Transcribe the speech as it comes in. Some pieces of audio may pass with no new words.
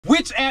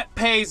Which app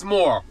pays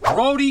more,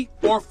 ROADIE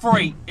or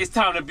FRAYT? It's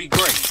time to be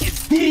great.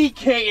 It's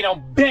DK and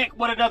I'm back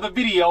with another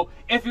video.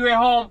 If you're at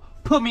home,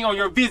 put me on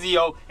your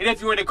Vizio, and if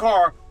you're in the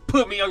car,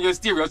 put me on your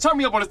stereo. Turn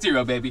me up on the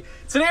stereo, baby.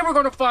 Today we're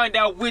gonna find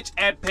out which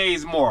app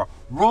pays more,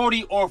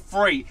 ROADIE or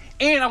FRAYT.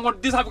 And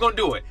this is how we're gonna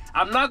do it.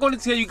 I'm not gonna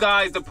tell you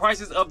guys the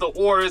prices of the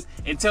orders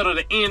until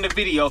the end of the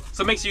video,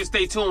 so make sure you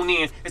stay tuned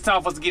in. It's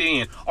time for us to get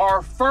in.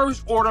 Our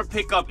first order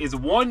pickup is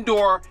one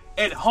door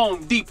at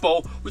Home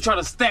Depot. We're trying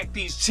to stack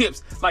these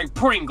chips like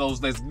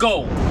Pringles. Let's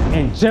go.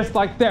 And just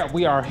like that,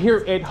 we are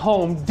here at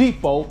Home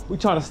Depot. We're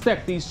trying to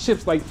stack these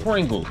chips like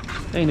Pringles.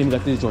 They ain't even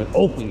got this joint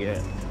open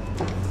yet.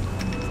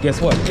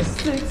 Guess what? It's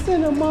 6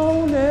 in the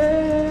morning.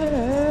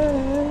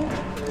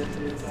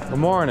 Good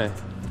morning.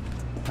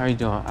 How you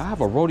doing? I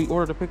have a ROADIE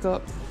order to pick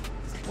up.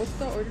 What's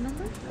the order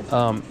number?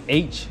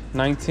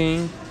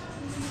 H19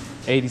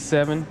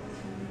 87.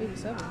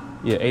 87.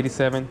 Yeah,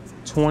 87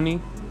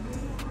 20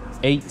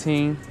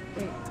 18.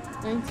 Wait,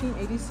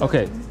 1987.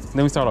 Okay,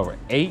 let me start over.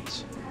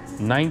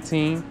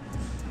 H19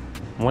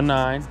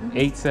 19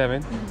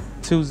 87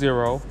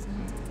 20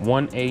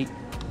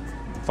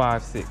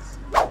 1856.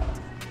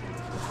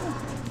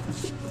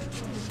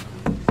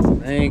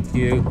 Thank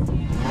you.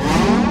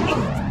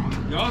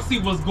 Y'all see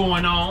what's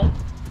going on?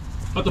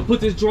 About to put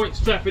this joint,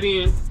 strap it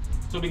in,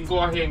 so we can go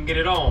ahead and get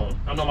it on.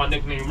 I know my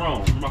nickname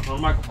wrong. I'm not on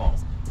the microphone.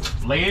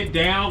 Lay it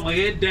down,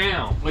 lay it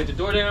down. Lay the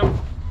door down.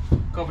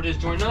 Cover this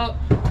joint up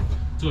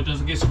so it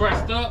doesn't get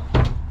scratched up.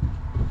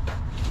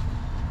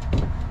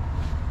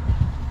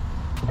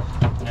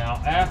 Now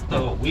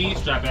after we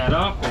strap that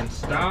up and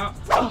stop,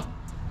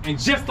 and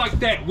just like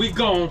that, we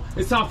gone.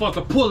 It's time for us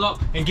to pull up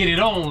and get it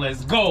on.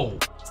 Let's go.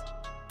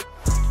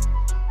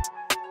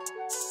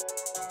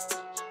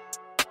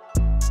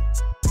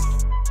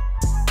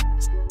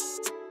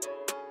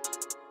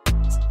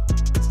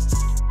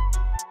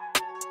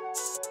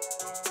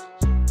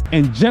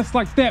 And just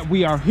like that,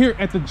 we are here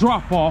at the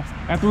drop-off.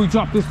 After we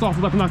drop this off, we're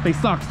about to knock their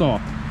socks off.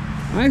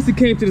 I actually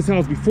came to this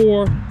house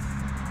before.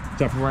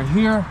 Drop it right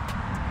here.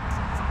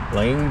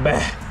 Laying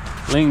back.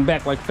 Laying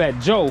back like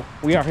Fat Joe.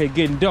 We out here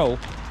getting dough.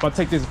 About to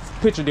take this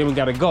picture, then we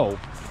gotta go.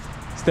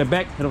 Step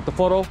back, hit up the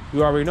photo.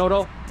 You already know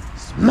though.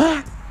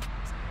 Smack!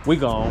 We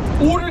gone.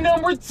 Order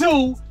number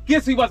 2.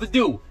 Guess what we about to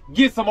do?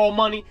 Get some more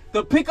money.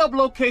 The pickup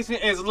location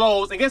is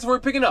Lowe's. And guess what we're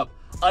picking up?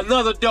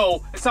 Another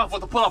dough. It's time for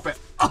us to pull up at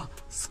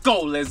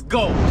Sco, let's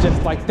go.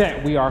 Just like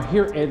that, we are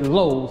here at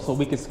Lowe's so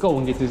we can go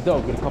and get this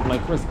dough, get a couple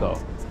like Frisco.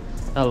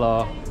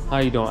 Hello, how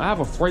you doing? I have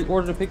a FRAYT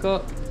order to pick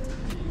up. Do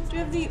you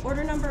have the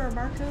order number or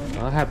barcode?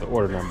 I have the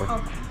order number.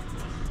 Okay.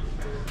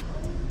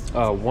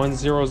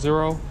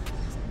 100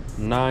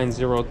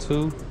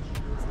 902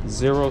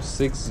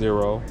 060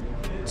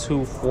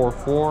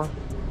 244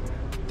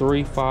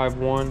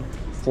 351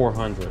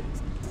 400.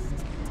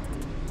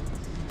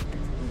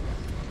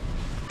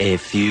 A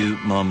few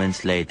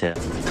moments later.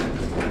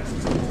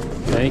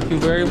 Thank you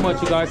very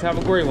much. You guys have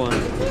a great one.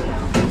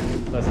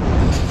 Let's go.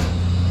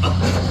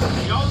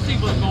 Y'all see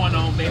what's going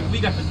on, baby. We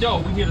got the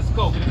dough. We here to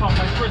scope. Get a couple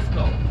like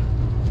Frisco.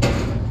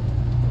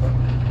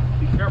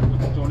 Be careful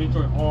with this joint. This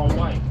joint all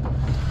white.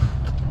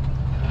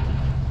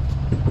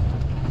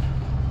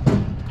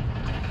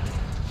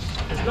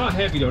 It's not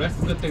heavy though. That's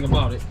the good thing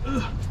about it.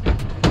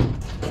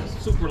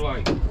 It's super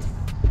light.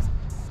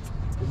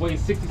 It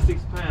weighs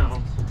 66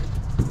 pounds.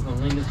 I'm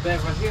gonna lean this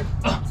back right here.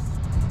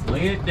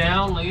 Lay it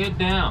down, lay it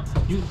down.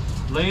 You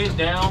lay it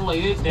down, lay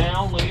it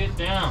down, lay it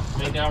down.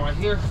 Lay it down right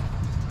here.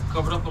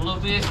 Cover it up a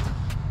little bit.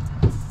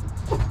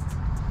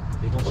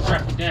 They're gonna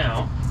strap it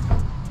down.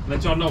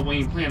 Let y'all know we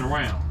ain't playing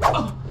around.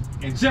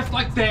 And just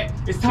like that,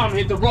 it's time to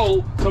hit the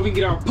road so we can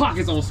get our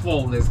pockets on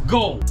swole. Let's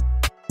go.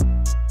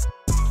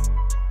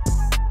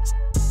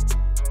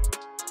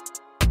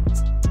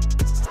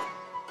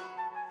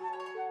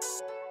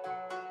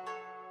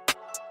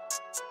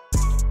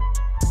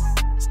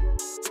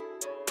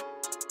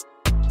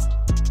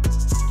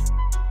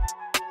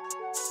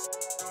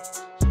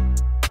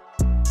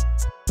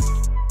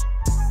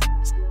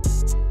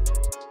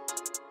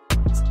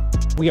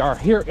 We are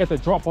here at the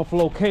drop-off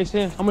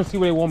location. I'm gonna see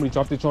where they want me to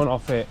drop this joint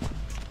off at.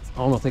 I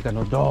don't know if they got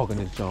no dog in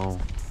this joint.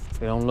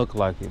 They don't look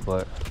like it,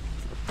 but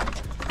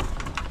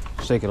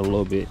shake it a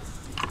little bit.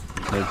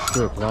 Make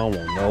sure, cause I don't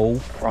want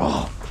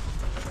no.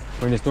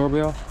 Ring this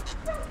doorbell.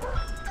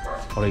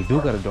 Oh, they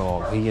do got a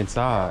dog. He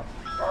inside.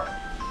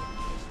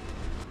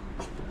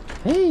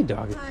 Hey,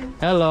 doggy. Hi.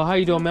 Hello, how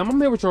you doing, ma'am?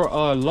 I'm here with your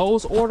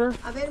Lowe's order.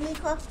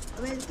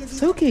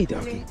 It's okay,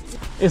 doggy.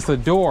 It's a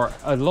door.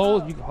 A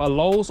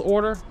Lowe's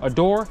order. A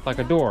door, like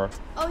a door.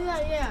 Oh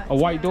yeah. A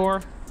white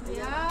door.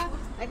 Yeah,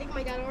 I think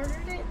my dad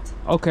ordered it.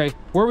 Okay.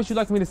 Where would you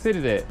like me to sit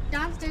it at?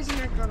 Downstairs in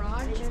our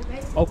garage.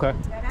 Okay.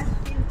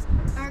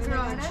 Our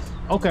garage.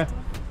 Okay.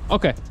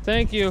 Okay.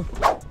 Thank you.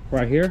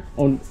 Right here.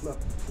 On.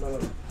 No.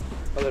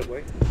 A little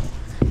way.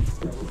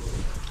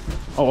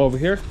 Oh, over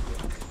here.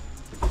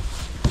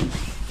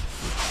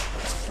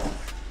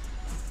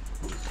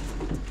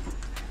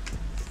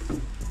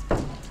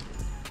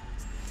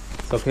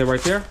 It's okay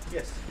right there?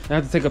 Yes. I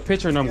have to take a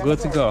picture and I'm good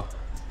to go.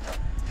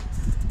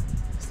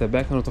 Step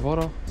back on the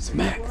photo.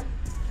 Smack.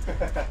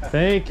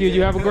 Thank you.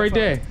 You have a great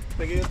day.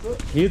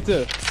 You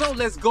too. So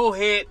let's go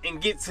ahead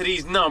and get to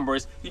these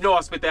numbers. You know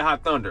I spit that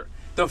hot thunder.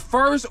 The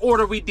first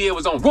order we did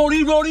was on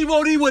ROADIE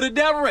with a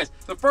Deliveries.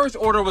 The first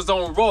order was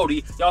on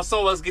ROADIE. Y'all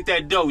saw us get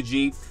that dough,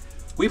 G.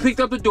 We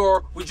picked up the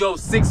door. We drove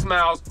 6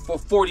 miles for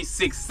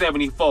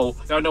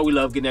 $46.74. Y'all know we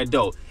love getting that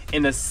dough.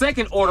 And the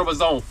second order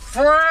was on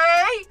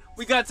FRAYT.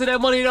 We got to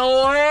that money,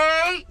 don't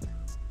wait.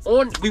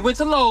 We went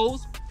to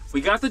Lowe's. We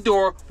got the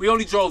door. We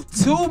only drove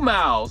 2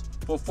 miles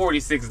for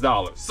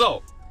 $46.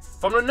 So,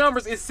 from the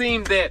numbers, it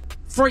seems that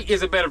FRAYT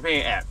is a better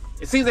paying app.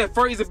 It seems that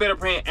FRAYT is a better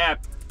paying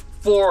app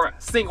for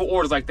single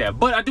orders like that.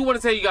 But I do want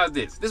to tell you guys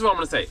this. This is what I'm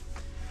going to say.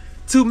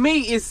 To me,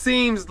 it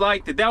seems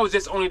like that was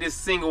just only this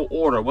single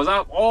order. What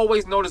I've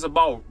always noticed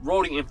about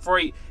ROADIE and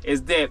FRAYT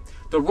is that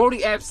the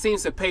ROADIE app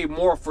seems to pay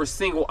more for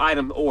single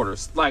item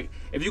orders. Like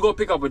if you go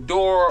pick up a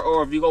door,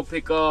 or if you go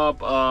pick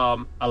up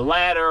a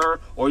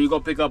ladder, or you go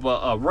pick up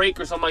a rake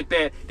or something like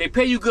that, they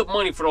pay you good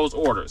money for those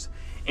orders.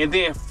 And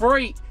then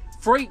FRAYT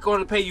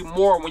going to pay you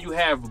more when you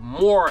have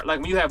more,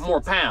 like when you have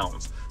more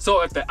pounds.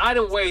 So if the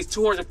item weighs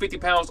 250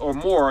 pounds or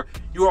more,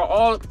 you are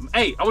all,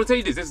 hey, I want to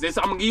tell you this,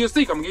 I'm gonna give you a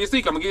secret, I'm gonna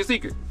give you a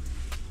secret.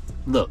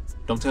 Look,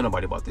 don't tell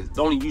nobody about this.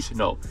 Only you should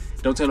know.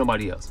 Don't tell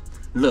nobody else.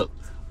 Look,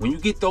 when you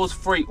get those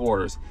FRAYT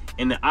orders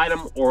and the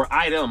item or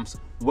items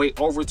weigh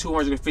over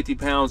 250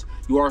 pounds,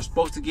 you are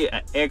supposed to get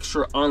an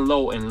extra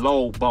unload and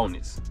load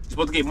bonus. You're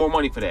supposed to get more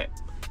money for that.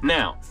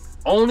 Now,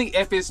 only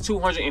if it's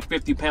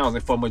 250 pounds,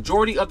 and for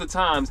majority of the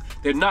times,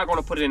 they're not going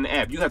to put it in the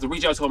app. You have to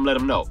reach out to them and let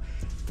them know.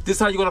 This is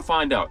how you're going to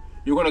find out.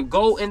 You're gonna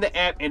go in the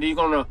app, and then you're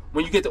gonna,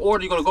 when you get the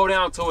order, you're gonna go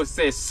down to it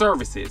says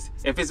services.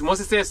 Once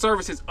it says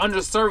services,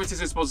 under services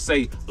it's supposed to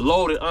say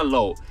load and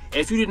unload. And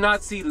if you did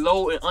not see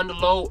load and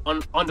unload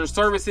under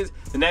services,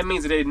 then that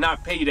means that they did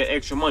not pay you that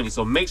extra money.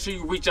 So make sure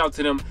you reach out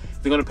to them.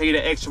 They're gonna pay you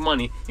that extra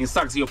money and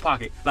sock to your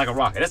pocket like a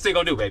rocket. That's what they're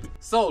gonna do, baby.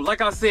 So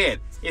like I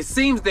said, it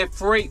seems that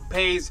FRAYT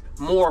pays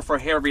more for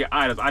heavier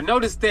items. I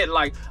noticed that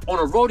like on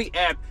a ROADIE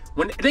app,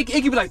 when it could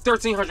be like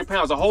 1,300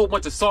 pounds, a whole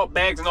bunch of salt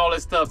bags and all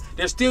that stuff,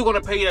 they're still gonna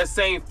pay you that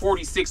same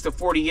 $46 to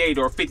 $48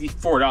 or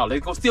 $54.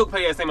 They're gonna still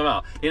pay you that same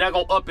amount. They're not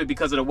gonna up it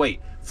because of the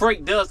weight.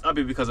 FRAYT does up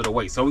it because of the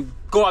weight. So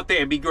go out there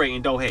and be great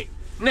and don't hate.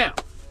 Now,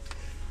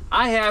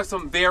 I have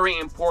some very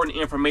important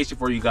information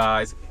for you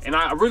guys, and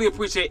I really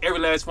appreciate every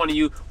last one of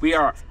you. We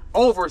are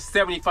over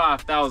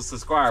 75,000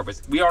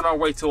 subscribers. We are on our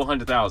way to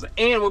 100,000.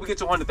 And when we get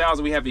to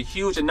 100,000, we have a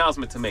huge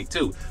announcement to make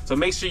too. So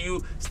make sure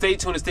you stay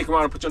tuned and stick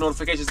around and put your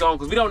notifications on,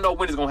 because we don't know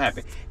when it's gonna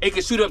happen. It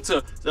can shoot up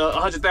to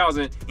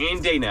 100,000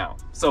 any day now.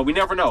 So we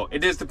never know.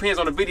 It just depends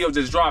on the videos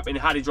that's drop and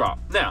how they drop.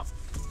 Now,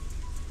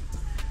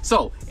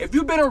 so if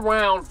you've been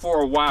around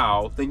for a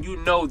while, then you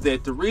know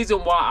that the reason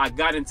why I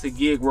got into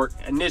gig work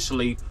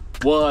initially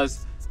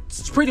was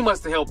pretty much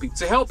to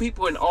help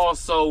people and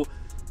also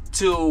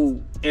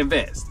to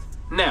invest.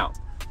 Now,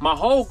 my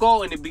whole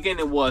goal in the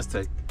beginning was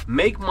to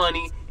make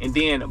money and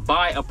then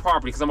buy a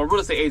property, because I'm a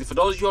real estate agent. For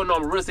those of you who don't know,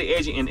 I'm a real estate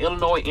agent in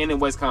Illinois and in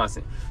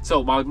Wisconsin.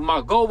 So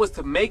my goal was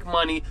to make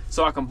money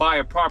so I can buy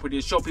a property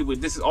to show people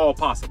this is all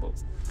possible.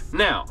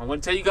 Now, I'm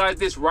going to tell you guys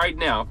this right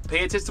now.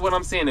 Pay attention to what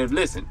I'm saying and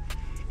listen.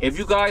 If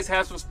you guys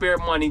have some spare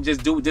money,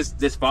 just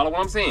follow what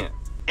I'm saying.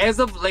 As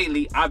of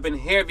lately, I've been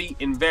heavy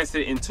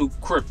invested into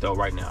crypto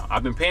right now.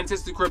 I've been paying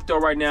attention to crypto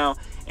right now,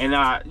 and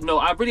I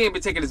really ain't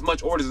been taking as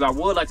much orders as I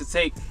would like to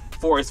take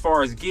for as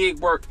far as gig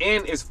work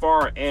and as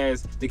far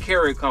as the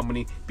carrier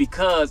company,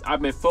 because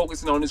I've been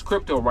focusing on this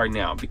crypto right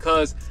now.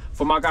 Because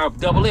for my guy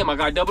Double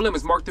M,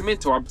 is Mark the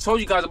Mentor. I've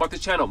told you guys about this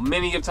channel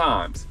many of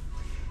times.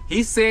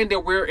 He's saying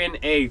that we're in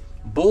a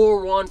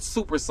bull run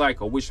super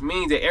cycle, which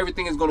means that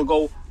everything is going to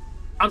go,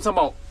 I'm talking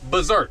about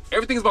berserk.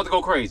 Everything is about to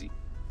go crazy.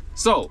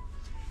 So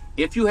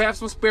if you have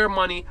some spare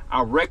money,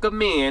 I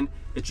recommend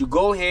that you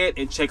go ahead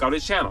and check out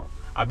his channel.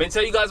 I've been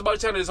telling you guys about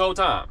his channel this whole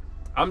time.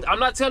 I'm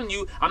not telling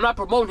you, I'm not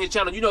promoting his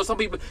channel. You know, some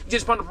people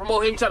just trying to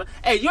promote his channel.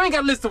 Hey, you ain't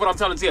got to listen to what I'm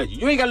trying to tell you.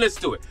 You ain't got to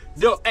listen to it.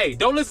 Hey,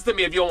 don't listen to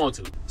me if you don't want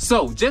to.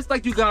 So, just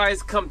like you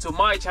guys come to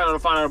my channel to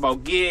find out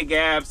about gig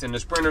apps and the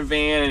Sprinter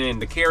van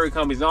and the carrier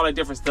companies and all that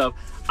different stuff,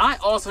 I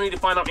also need to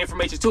find out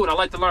information too, and I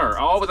like to learn. I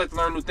always like to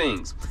learn new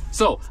things.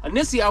 So,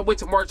 initially I went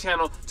to Mark's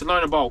channel to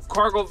learn about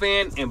cargo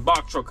van and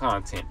box truck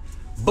content.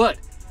 But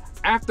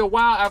after a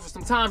while, after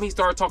some time, he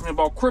started talking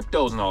about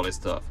cryptos and all this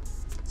stuff.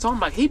 So I'm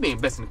like, he been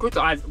investing in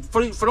crypto.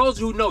 For those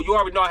who know, you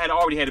already know I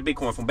already had a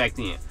Bitcoin from back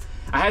then.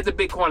 I had the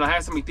Bitcoin, I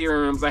had some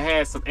Ethereums, I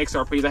had some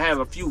XRPs, I had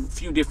a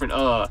few different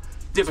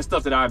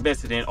stuff that I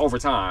invested in over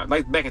time.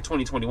 Like back in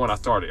 2021 I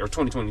started, or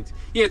 2020,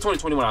 yeah,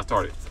 2021 I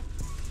started.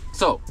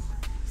 So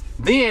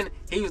then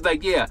he was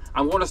like, yeah,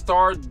 I'm gonna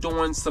start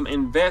doing some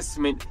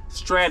investment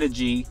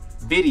strategy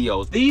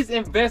videos. These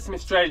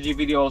investment strategy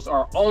videos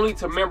are only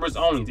to members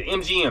only, the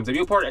MGMs. If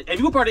you're part of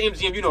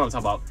MGM, you know what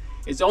I'm talking about.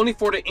 It's only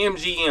for the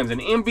MGMs,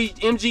 and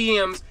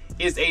MGMs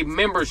is a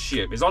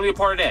membership. It's only a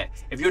part of that.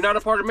 If you're not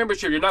a part of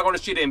membership, you're not going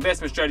to see the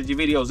investment strategy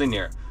videos in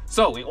there.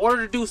 So in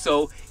order to do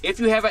so, if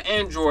you have an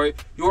Android,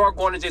 you are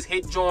going to just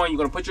hit join. You're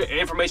going to put your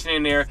information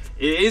in there.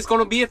 It is going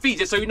to be a fee,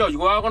 just so you know.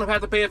 You are going to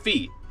have to pay a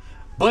fee.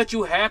 but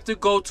you have to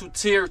go to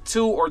tier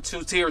 2 or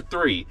to tier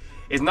 3.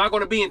 It's not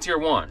going to be in tier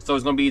 1. So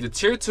it's going to be either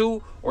tier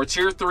 2 or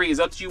tier 3. It's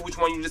up to you which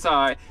one you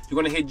decide. You're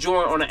going to hit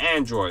join on an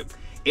Android.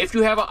 If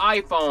you have an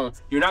iPhone,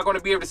 you're not going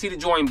to be able to see the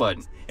join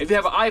button. If you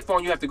have an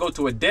iPhone, you have to go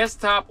to a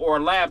desktop or a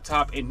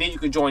laptop, and then you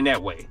can join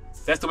that way.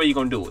 That's the way you're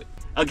going to do it.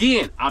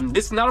 Again,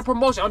 this is not a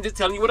promotion. I'm just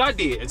telling you what I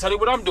did and telling you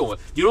what I'm doing.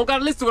 You don't got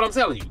to listen to what I'm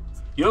telling you.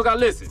 You don't got to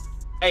listen.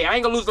 Hey, I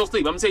ain't going to lose no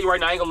sleep. I'm going to tell you right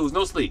now, I ain't going to lose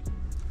no sleep.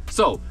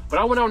 So, but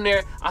I went on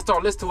there, I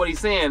started listening to what he's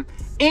saying,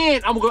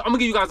 and I'm gonna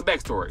give you guys a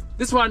backstory.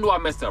 This is why I knew I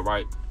messed up,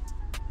 right?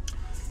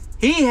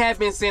 He had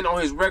been saying on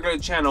his regular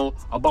channel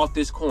about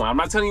this coin. I'm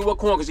not telling you what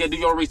coin because you gotta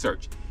do your own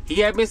research. He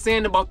had been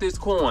saying about this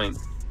coin,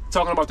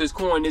 talking about this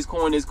coin, this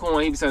coin, this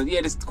coin. He was saying, yeah,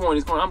 this coin,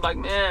 this coin. I'm like,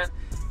 man,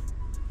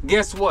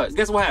 guess what?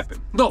 Guess what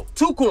happened? No,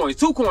 two coins.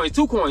 So talking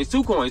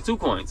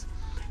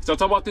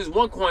about this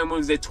one coin when it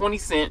was at 20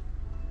 cents,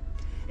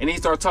 and then he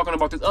started talking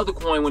about this other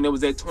coin when it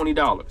was at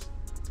 $20.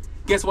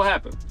 Guess what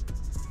happened?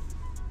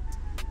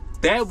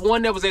 That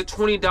one that was at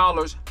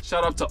 $20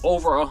 shot up to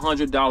over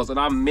 $100, and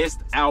I missed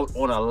out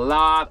on a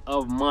lot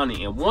of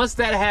money. And once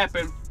that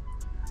happened,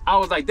 I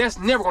was like, that's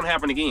never gonna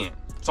happen again.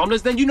 So I'm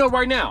just letting you know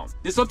right now,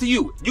 this is up to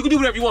you. You can do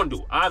whatever you want to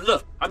do.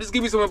 Look, I'm just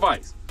giving you some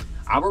advice.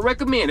 I would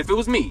recommend, if it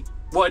was me,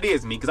 well, it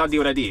is me, because I did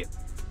what I did.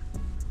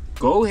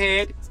 Go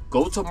ahead,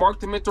 go to Mark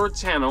the Mentor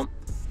channel,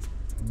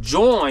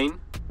 join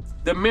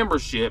the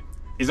membership.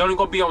 It's only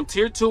gonna be on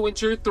tier 2 and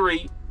tier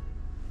 3.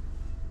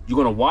 You're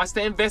gonna watch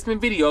the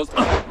investment videos.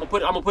 I'm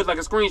gonna put like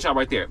a screenshot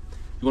right there.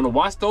 You're gonna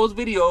watch those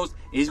videos,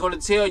 and he's gonna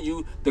tell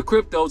you the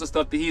cryptos and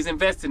stuff that he's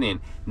investing in.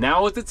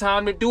 Now is the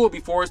time to do it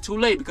before it's too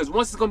late, because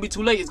once it's gonna be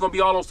too late, it's gonna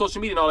be all on social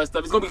media and all that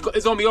stuff. It's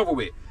gonna be over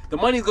with. The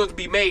money's gonna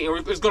be made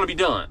and it's gonna be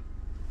done.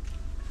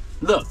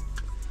 Look,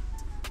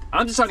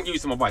 I'm just trying to give you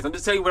some advice. I'm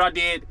just telling you what I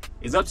did.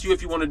 It's up to you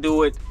if you want to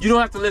do it. You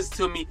don't have to listen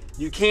to me.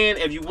 You can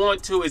if you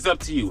want to. It's up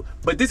to you.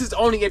 But this is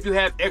only if you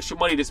have extra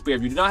money to spare.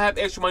 If you do not have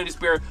extra money to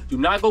spare, do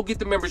not go get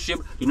the membership.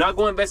 Do not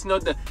go invest in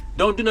nothing.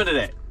 Don't do none of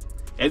that.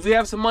 If you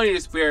have some money to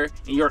spare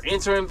and you're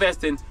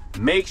investing,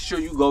 make sure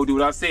you go do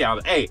what I say.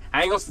 Hey,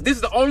 I ain't gonna. This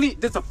is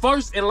the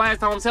first and last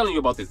time I'm telling you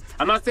about this.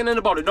 I'm not saying nothing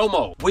about it no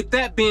more. With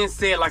that being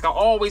said, like I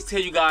always tell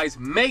you guys,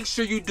 make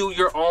sure you do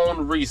your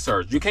own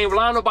research. You can't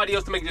rely on nobody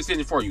else to make a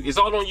decision for you. It's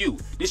all on you.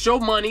 This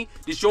your money.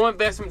 This your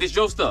investment. This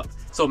your stuff.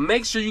 So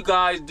make sure you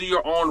guys do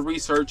your own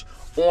research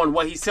on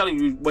what he's telling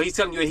you. What he's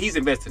telling you that he's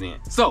invested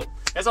in. So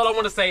that's all I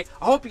want to say.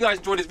 I hope you guys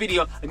enjoyed this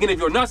video. Again, if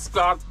you're not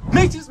subscribed,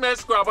 make sure you smash the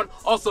subscribe button.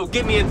 Also,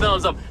 give me a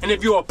thumbs up. And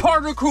if you're a part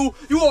of the crew,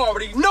 you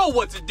already know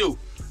what to do.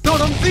 Throw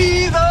them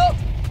C's up.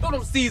 Throw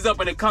them C's up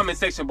in the comment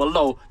section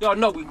below. Y'all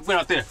know we went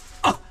out there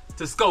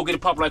to Sko, get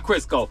it poppin' like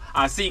Crisco.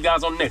 I'll see you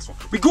guys on the next one.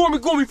 We going,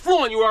 we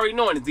flowing. You already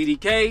know it. It's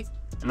ZDK,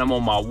 and I'm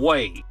on my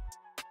way.